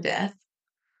declaration of death.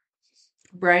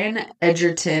 Brian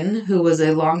Edgerton, who was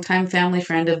a longtime family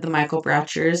friend of the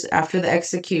Michaelbrachers, after the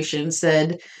execution,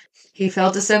 said he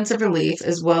felt a sense of relief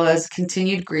as well as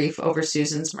continued grief over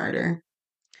Susan's murder.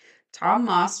 Tom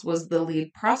Moss was the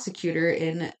lead prosecutor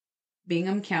in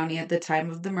Bingham County at the time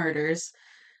of the murders.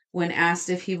 When asked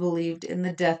if he believed in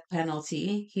the death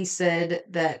penalty, he said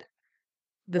that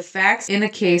the facts in a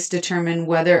case determine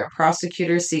whether a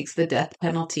prosecutor seeks the death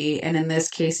penalty, and in this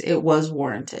case, it was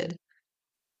warranted.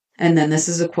 And then this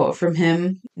is a quote from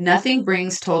him. Nothing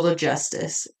brings total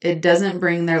justice. It doesn't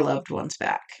bring their loved ones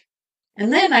back.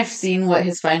 And then I've seen what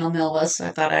his final meal was, so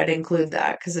I thought I'd include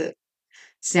that because it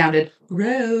sounded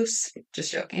gross.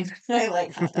 Just joking. I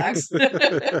like hot dogs.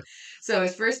 So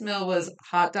his first meal was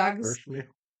hot dogs. First meal.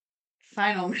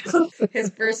 Final meal.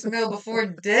 His first meal before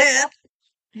death.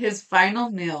 His final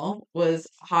meal was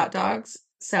hot dogs,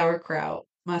 sauerkraut,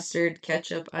 mustard,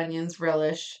 ketchup, onions,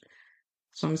 relish.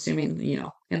 So I'm assuming,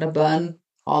 in a bun,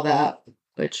 all that,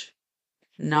 which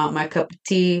not my cup of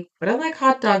tea, but I like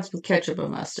hot dogs with ketchup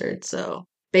and mustard. So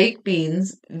baked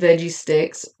beans, veggie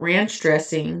sticks, ranch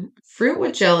dressing, fruit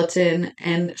with gelatin,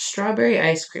 and strawberry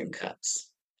ice cream cups.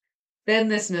 Then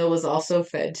this meal was also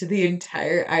fed to the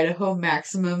entire Idaho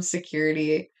maximum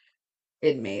security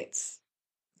inmates.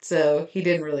 So he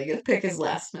didn't really get to pick his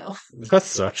last meal. That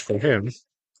sucks for him.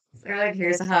 They're like,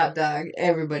 here's a hot dog.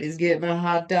 Everybody's getting a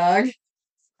hot dog.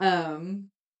 Um,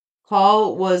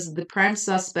 Hall was the prime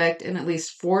suspect in at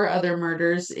least four other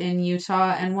murders in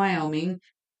Utah and Wyoming,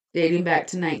 dating back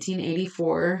to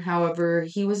 1984. However,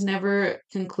 he was never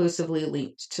conclusively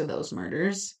linked to those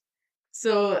murders.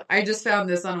 So I just found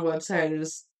this on a website.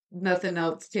 Just nothing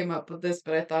else came up with this,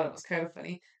 but I thought it was kind of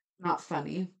funny. Not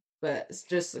funny, but it's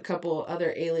just a couple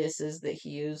other aliases that he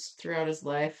used throughout his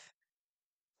life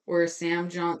were Sam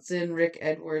Johnson, Rick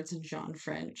Edwards, and John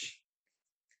French.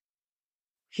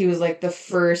 He was like the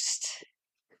first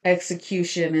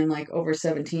execution in like over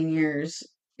 17 years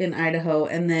in Idaho.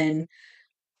 And then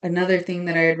another thing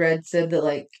that I had read said that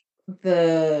like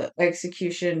the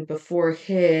execution before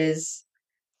his,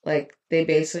 like they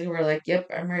basically were like, "Yep,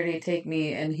 I'm ready to take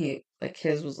me," and he like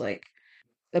his was like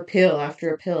a pill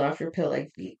after a pill after a pill.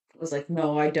 Like he was like,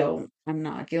 "No, I don't. I'm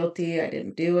not guilty. I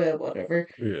didn't do it. Whatever."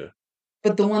 Yeah.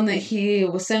 But the one that he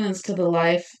was sentenced to the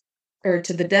life or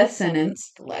to the death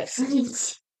sentence, the life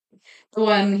sentence. The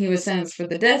one he was sentenced for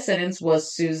the death sentence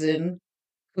was Susan,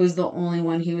 who's the only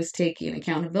one he was taking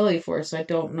accountability for. So I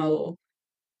don't know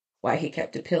why he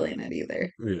kept appealing it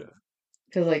either. Yeah.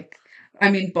 Because, like,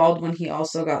 I mean, Baldwin he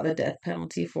also got the death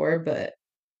penalty for, but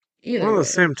Well, either at the way,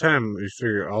 same time, you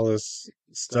figure all this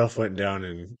stuff went down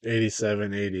in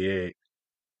 87, 88.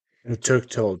 It took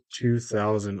till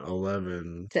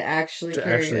 2011 to actually to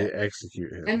carry actually it.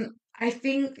 execute him. And I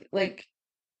think, like,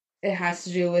 it has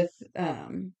to do with,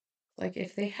 like,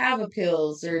 if they have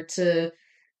appeals or to,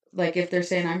 like, if they're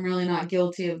saying, I'm really not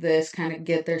guilty of this, kind of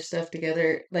get their stuff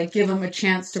together, like, give them a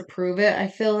chance to prove it, I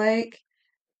feel like.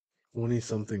 20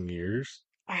 something years?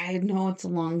 I know it's a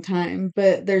long time,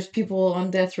 but there's people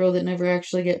on death row that never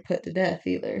actually get put to death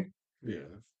either. Yeah.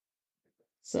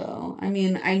 So, I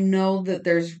mean, I know that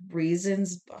there's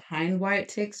reasons behind why it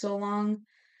takes so long.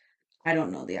 I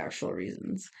don't know the actual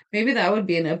reasons. Maybe that would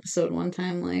be an episode one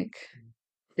time, like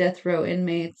death row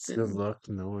inmates. Good And, luck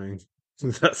knowing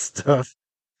that stuff.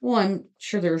 well, I'm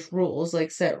sure there's rules,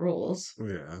 like set rules.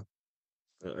 Yeah.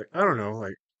 I don't know,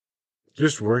 like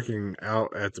just working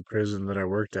out at the prison that I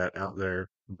worked at out there,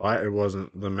 but it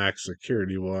wasn't the max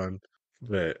security one,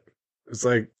 but it's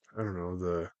like, I don't know,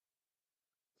 the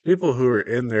people who are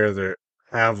in there that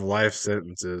have life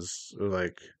sentences are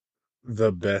like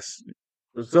the best.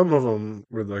 Some of them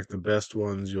were like the best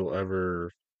ones you'll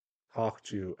ever talk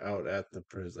to out at the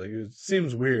prison. Like it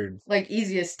seems weird. Like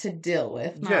easiest to deal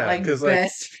with, not Yeah, like because like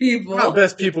best not people.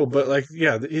 best people, but like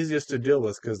yeah, the easiest to deal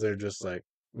with because they're just like,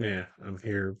 yeah, I'm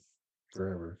here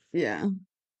forever. Yeah.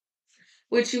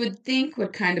 Which you would think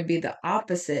would kind of be the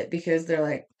opposite because they're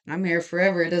like, I'm here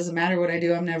forever. It doesn't matter what I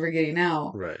do, I'm never getting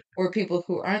out. Right. Or people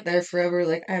who aren't there forever,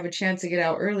 like, I have a chance to get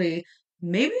out early.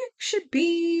 Maybe I should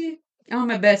be on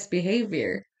my best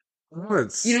behavior. Well, You know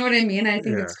it's what I mean? I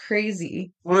think yeah. it's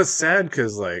crazy. Well, it's sad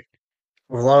because like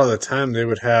a lot of the time they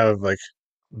would have like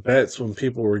bets when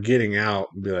people were getting out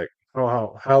and be like,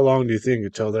 oh, how long do you think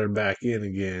until they're back in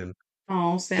again?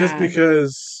 Oh, Just sad.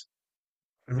 because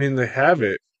I mean they have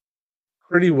it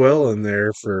pretty well in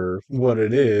there for what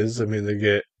it is. I mean they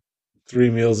get 3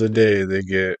 meals a day, they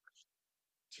get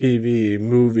TV,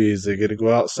 movies, they get to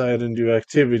go outside and do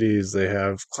activities, they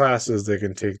have classes they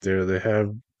can take there, they have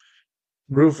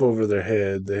roof over their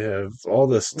head, they have all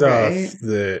this stuff Right.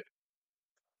 that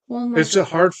Well, and it's like,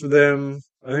 just hard for them.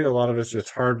 I think a lot of it's just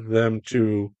hard for them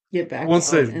to, get back once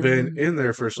out they've and been then, in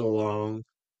there for so long,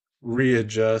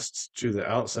 readjust to the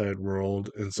outside world.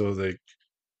 And so they,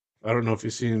 I don't know if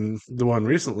you've seen the one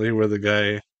recently where the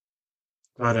guy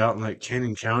got out in like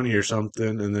Canyon County or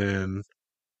something, and then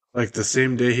like the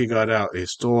same day he got out, he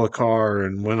stole a car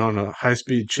and went on a high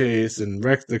speed chase and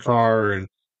wrecked the car and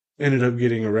ended up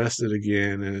getting arrested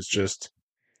again. And it's just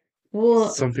well,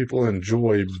 some people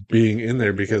enjoy being in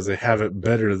there because they have it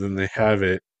better than they have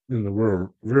it in the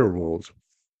real world.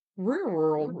 real Real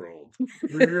world. world.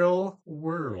 Real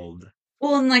world.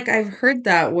 Well, and like, I've heard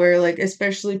that where, like,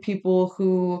 especially people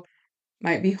who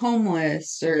might be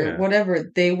homeless or Yeah. whatever,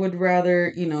 they would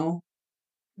rather,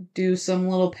 do some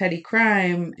little petty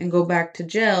crime and go back to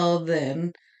jail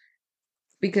than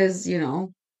because,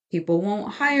 people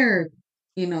won't hire,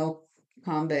 you know,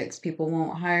 convicts. People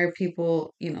won't hire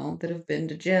people, that have been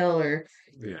to jail or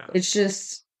Yeah. it's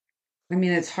just, I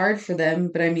mean, it's hard for them,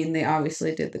 but I mean, they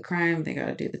obviously did the crime. They got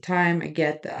to do the time. I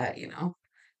get that.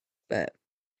 But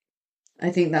I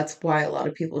think that's why a lot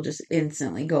of people just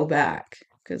instantly go back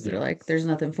because they're Yeah. like, there's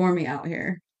nothing for me out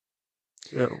here.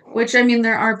 Yeah. Which, I mean,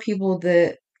 there are people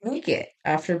that make it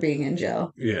after being in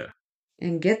jail Yeah,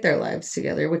 and get their lives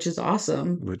together, which is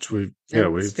awesome. which It's we've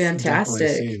definitely fantastic.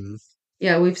 seen.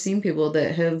 Yeah, we've seen people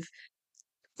that have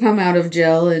come out of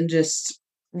jail and just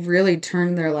really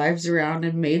turned their lives around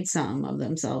and made something of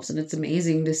themselves, and it's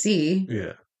amazing to see.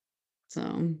 Yeah,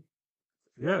 So,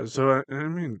 yeah. So I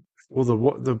mean, well,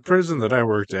 the prison that I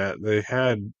worked at, they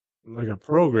had like a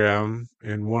program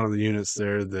in one of the units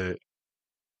there that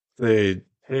they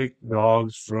take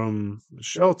dogs from the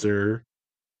shelter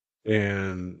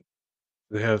and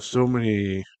they have so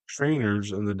many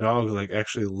trainers and the dogs like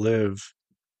actually live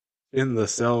in the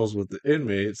cells with the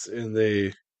inmates and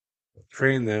they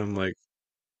train them like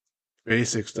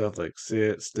basic stuff like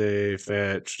sit, stay,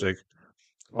 fetch, like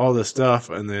all this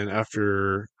stuff. And then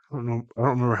after I don't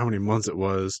remember how many months it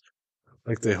was.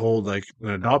 Like they hold like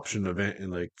an adoption event,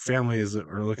 and like families that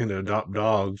are looking to adopt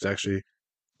dogs actually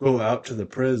go out to the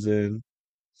prison,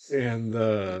 and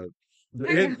the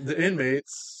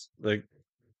inmates like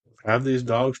have these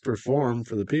dogs perform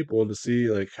for the people to see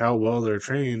like how well they're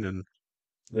trained, and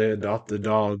they adopt the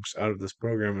dogs out of this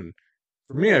program. And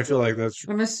for me, I feel like that's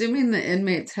I'm assuming the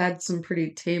inmates had some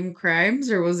pretty tame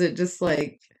crimes, or was it just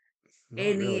like not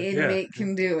really, any yeah. inmate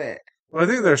can do it? Well, I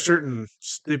think there are certain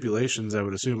stipulations. I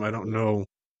would assume. I don't know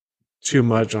too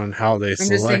much on how they I'm just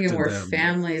thinking selected where them, but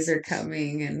families are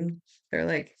coming and they're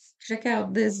like, check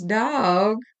out this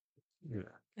dog. yeah.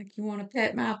 Like, you want to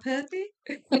pet my puppy?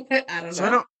 I don't So know.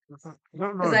 I don't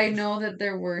Because know. I know that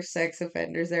there were sex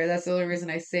offenders there. That's the only reason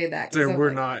I say that. Because There I'm were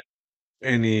like, not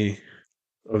any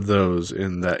of those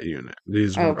in that unit.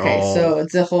 These were okay, all so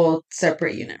it's a whole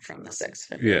separate unit from the sex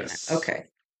offender unit. yes, Okay.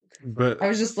 but I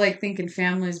was just like thinking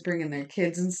families bringing their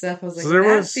kids and stuff. I was so like,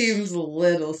 that seems a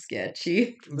little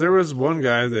sketchy. there was one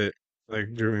guy that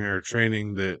like during our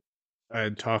training that I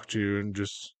had talked to and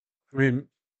just I mean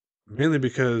mainly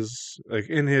because like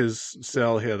in his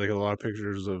cell he had like a lot of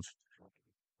pictures of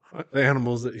the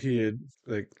animals that he had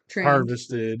like Trained.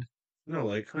 harvested. No,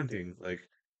 like hunting, like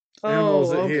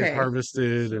animals Oh, that he had okay.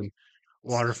 harvested and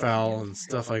waterfowl and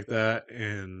stuff like that.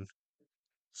 And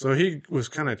so he was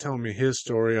kind of telling me his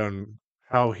story on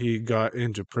how he got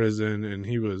into prison, and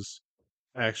he was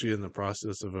actually in the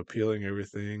process of appealing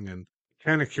everything, and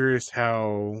kind of curious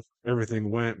how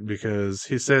everything went because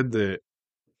he said that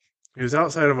he was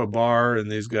outside of a bar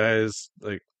and these guys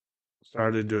like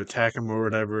started to attack him or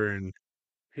whatever, and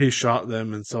he shot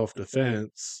them in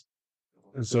self-defense.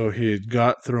 And so he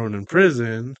got thrown in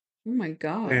prison Oh my and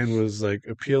gosh. was like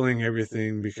appealing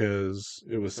everything because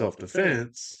it was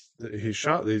self-defense that he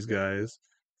shot these guys,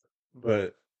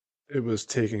 but it was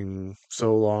taking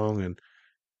so long, and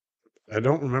I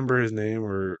don't remember his name,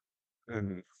 or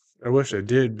and I wish I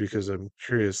did because I'm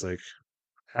curious like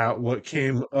how what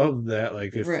came of that,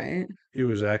 like if Right. he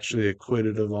was actually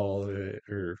acquitted of all of it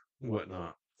or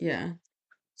whatnot. Yeah.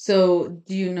 So,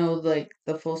 do you know like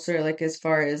the full story, like as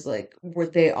far as like were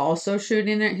they also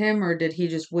shooting at him, or did he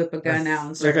just whip a gun out and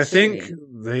I start think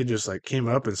shooting? they just like came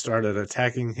up and started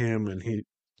attacking him, and he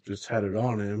just had it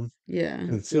on him, Yeah.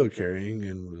 concealed carrying,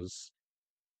 and was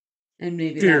And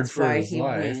maybe feared that's for why his he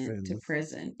life. went to And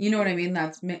prison. You know what I mean?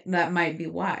 That might be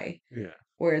why, yeah,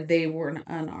 where they were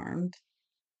unarmed.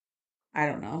 I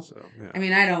don't know. so yeah, I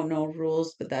mean, I don't know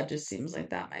rules, but that just seems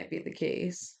like that might be the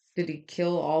case. Did he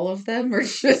kill all of them or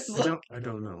just like, I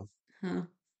don't know. huh?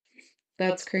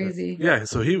 That's crazy. Yeah,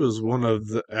 so he was one of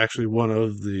the actually one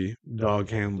of the dog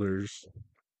handlers,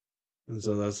 and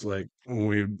so that's like when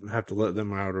we have to let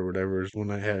them out or whatever is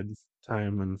when I had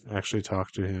time and actually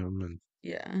talked to him. And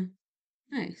Yeah.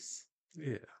 Nice.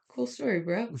 yeah, Cool story,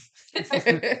 bro.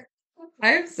 I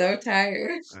am so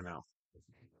tired. I know.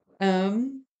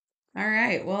 Um, all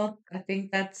right. Well, I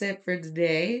think that's it for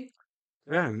today.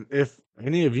 Yeah, and if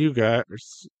any of you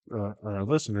guys, our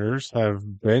listeners, have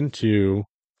been to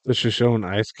the Shoshone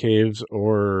Ice Caves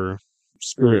or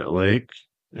Spirit Lake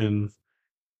and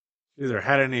either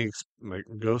had any like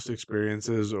ghost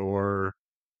experiences or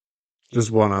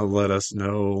just want to let us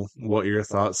know what your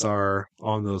thoughts are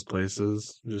on those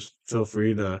places, just feel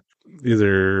free to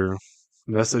either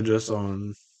message us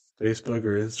on Facebook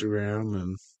or Instagram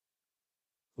and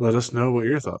let us know what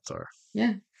your thoughts are.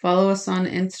 Yeah. Follow us on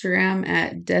Instagram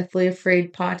at Deathly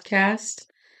Afraid Podcast,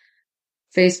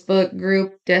 Facebook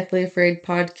group Deathly Afraid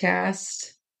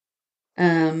Podcast.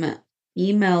 Um,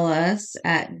 email us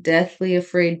at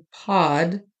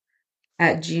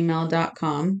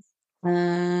deathlyafraidpod@gmail.com.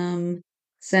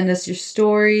 Send us your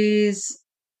stories.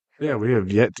 Yeah, we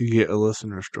have yet to get a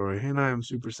listener story, and I am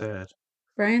super sad.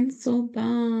 Brian's so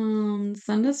bummed.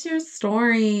 Send us your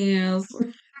stories.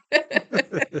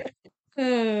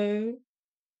 Uh,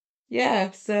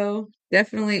 yeah, so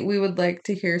definitely, we would like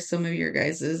to hear some of your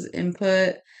guys'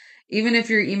 input. Even if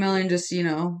you're emailing just,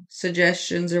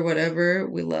 suggestions or whatever,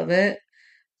 we love it.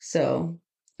 So,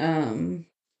 um,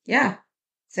 yeah,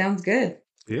 sounds good.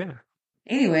 Yeah.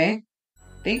 Anyway,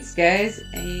 thanks, guys,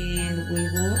 and we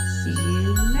will see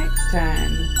you next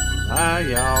time. Bye,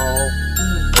 y'all.